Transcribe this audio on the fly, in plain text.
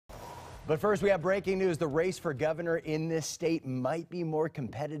But first, we have breaking news. The race for governor in this state might be more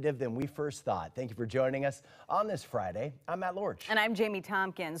competitive than we first thought. Thank you for joining us on this Friday. I'm Matt Lorch. And I'm Jamie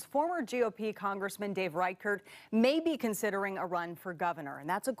Tompkins. Former GOP Congressman Dave Reichert may be considering a run for governor, and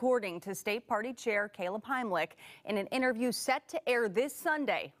that's according to State Party Chair Heimlich in an interview set to air this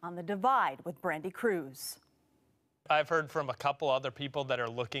Sunday on The Divide with Brandy Cruz. I've heard from a couple other people that are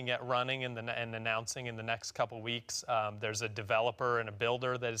looking at running and announcing in the next couple weeks. There's a developer and a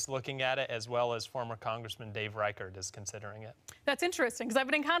builder that is looking at it, as well as former Congressman Dave Reichert is considering it. That's interesting, because I've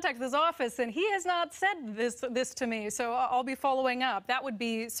been in contact with his office, and he has not said this to me, so I'll be following up. That would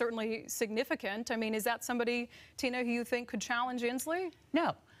be certainly significant. I mean, is that somebody, Tina, who you think could challenge Inslee?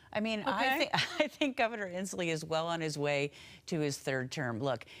 No. I mean, Okay. I think Governor Inslee is well on his way to his third term.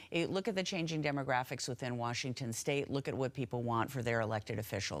 Look at the changing demographics within Washington State. Look at what people want for their elected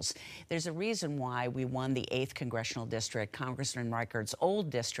officials. There's a reason why we won the 8th Congressional District, Congressman Reichert's old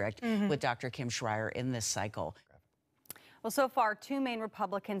district, with Dr. Kim Schreier in this cycle. Well, so far, two Maine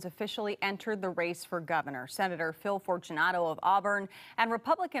Republicans officially entered the race for governor. Senator Phil Fortunato of Auburn and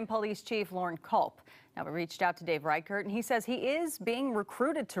Republican Police Chief Lauren Culp. Now, we reached out to Dave Reichert, and he says he is being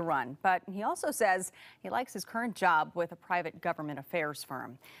recruited to run, but he also says he likes his current job with a private government affairs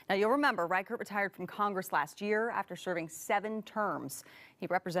firm. Now, you'll remember Reichert retired from Congress last year after serving 7 terms. He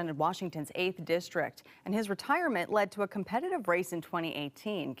represented Washington's 8th district, and his retirement led to a competitive race in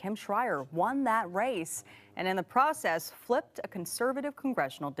 2018. Kim Schreier won that race, and in the process flipped a conservative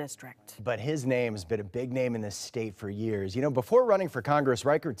congressional district. But his name has been a big name in this state for years. You know, before running for Congress,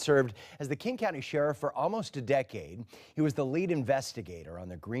 Reichert served as the King County Sheriff for almost a decade. He was the lead investigator on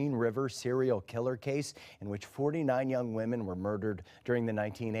the Green River serial killer case, in which 49 young women were murdered during the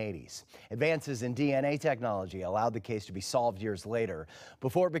 1980s. Advances in DNA technology allowed the case to be solved years later.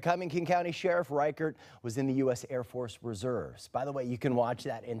 Before becoming King County Sheriff, Reichert was in the U.S. Air Force Reserves. By the way, you can watch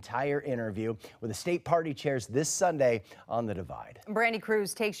that entire interview with the state party chairs this Sunday on The Divide. Brandy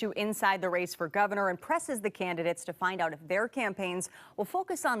Cruz takes you inside the race for governor and presses the candidates to find out if their campaigns will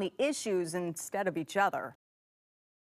focus on the issues instead of each other.